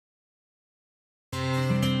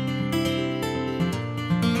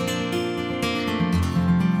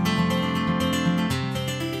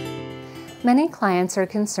Many clients are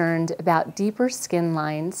concerned about deeper skin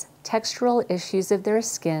lines, textural issues of their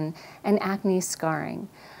skin, and acne scarring.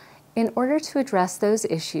 In order to address those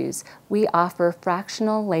issues, we offer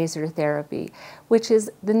fractional laser therapy, which is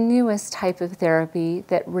the newest type of therapy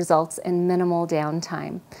that results in minimal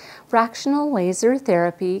downtime. Fractional laser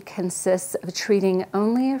therapy consists of treating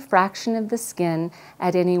only a fraction of the skin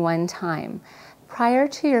at any one time. Prior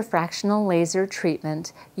to your fractional laser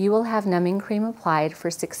treatment, you will have numbing cream applied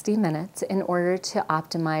for 60 minutes in order to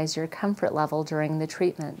optimize your comfort level during the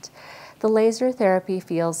treatment. The laser therapy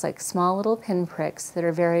feels like small little pinpricks that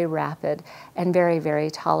are very rapid and very,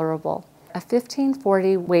 very tolerable. A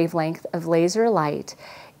 1540 wavelength of laser light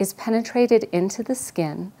is penetrated into the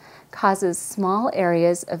skin, causes small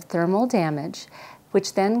areas of thermal damage,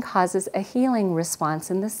 which then causes a healing response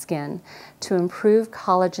in the skin to improve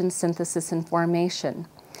collagen synthesis and formation.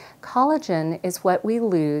 Collagen is what we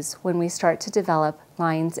lose when we start to develop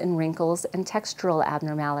lines and wrinkles and textural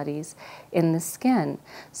abnormalities in the skin.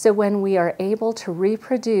 So when we are able to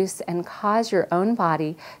reproduce and cause your own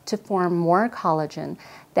body to form more collagen,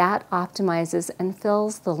 that optimizes and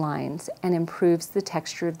fills the lines and improves the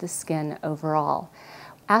texture of the skin overall.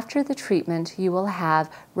 After the treatment, you will have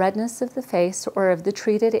redness of the face or of the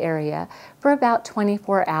treated area for about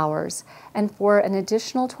 24 hours, and for an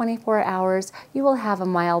additional 24 hours, you will have a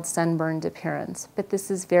mild sunburned appearance. But this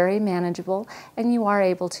is very manageable, and you are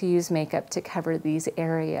able to use makeup to cover these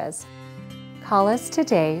areas. Call us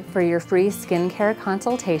today for your free skincare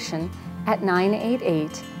consultation at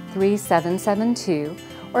 988-3772,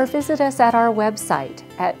 or visit us at our website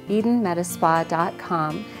at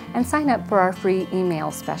edenmedispa.com and sign up for our free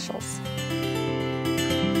email specials.